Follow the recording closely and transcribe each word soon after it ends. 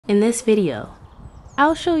In this video,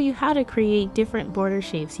 I'll show you how to create different border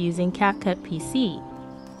shapes using Capcut PC.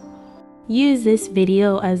 Use this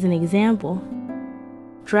video as an example.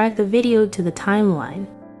 Drag the video to the timeline.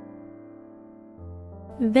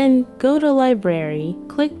 Then go to Library,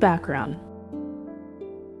 click Background,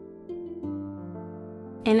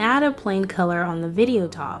 and add a plain color on the video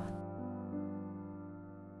top.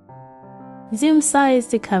 Zoom size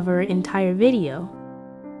to cover entire video.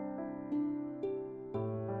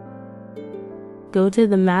 Go to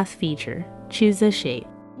the Math feature, choose a shape.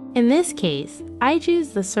 In this case, I choose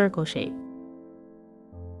the circle shape.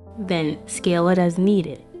 Then scale it as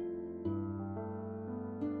needed.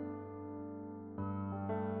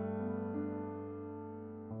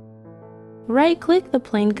 Right-click the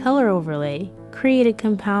plain color overlay, create a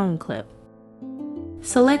compound clip.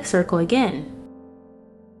 Select circle again.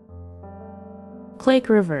 Click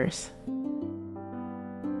reverse.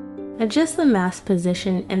 Adjust the mask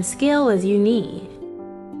position and scale as you need.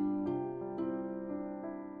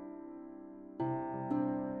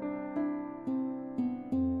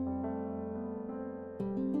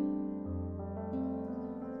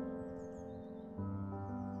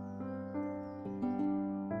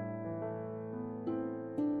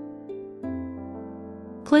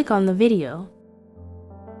 Click on the video,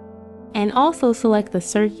 and also select the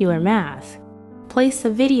circular mask. Place the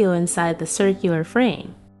video inside the circular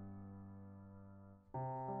frame.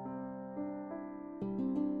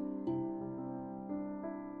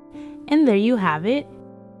 And there you have it.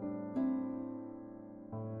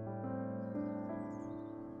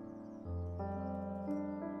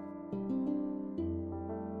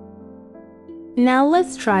 Now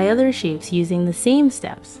let's try other shapes using the same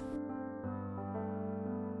steps.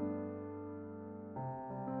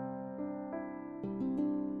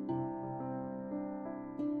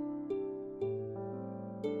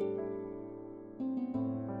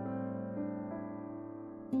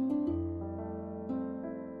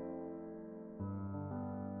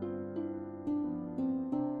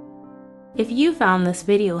 If you found this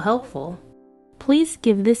video helpful, please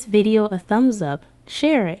give this video a thumbs up,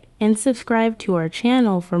 share it, and subscribe to our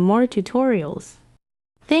channel for more tutorials.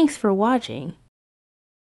 Thanks for watching.